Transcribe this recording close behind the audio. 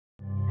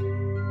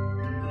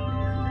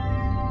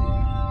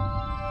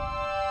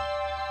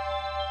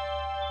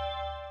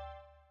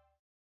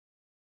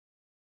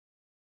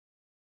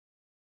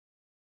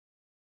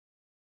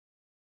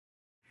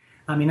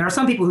I mean, there are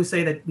some people who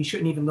say that we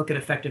shouldn't even look at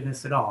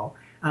effectiveness at all.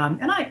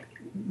 And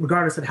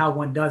regardless of how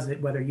one does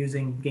it, whether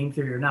using game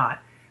theory or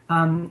not.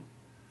 And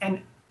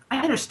I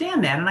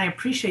understand that, and I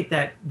appreciate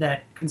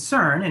that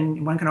concern.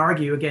 And one can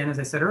argue, again, as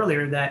I said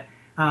earlier, that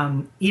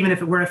even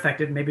if it were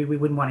effective, maybe we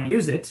wouldn't want to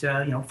use it.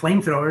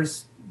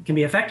 Flamethrowers can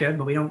be effective,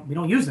 but we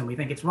don't use them. We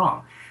think it's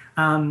wrong.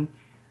 On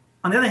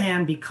the other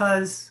hand,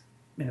 because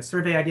in a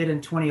survey I did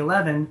in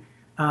 2011,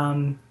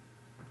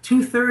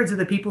 2/3 of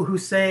the people who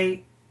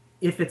say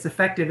if it's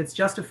effective, it's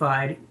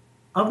justified,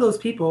 of those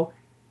people,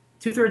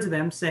 2/3 of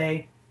them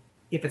say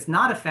if it's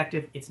not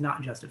effective, it's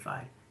not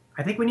justified.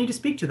 I think we need to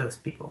speak to those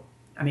people.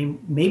 I mean,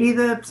 maybe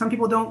some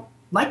people don't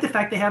like the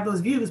fact they have those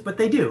views, but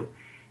they do.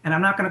 And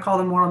I'm not going to call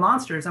them moral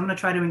monsters. I'm going to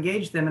try to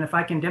engage them. And if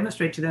I can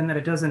demonstrate to them that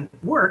it doesn't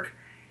work,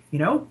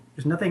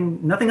 there's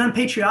nothing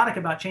unpatriotic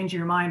about changing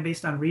your mind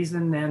based on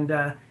reason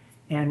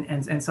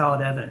and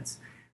solid evidence.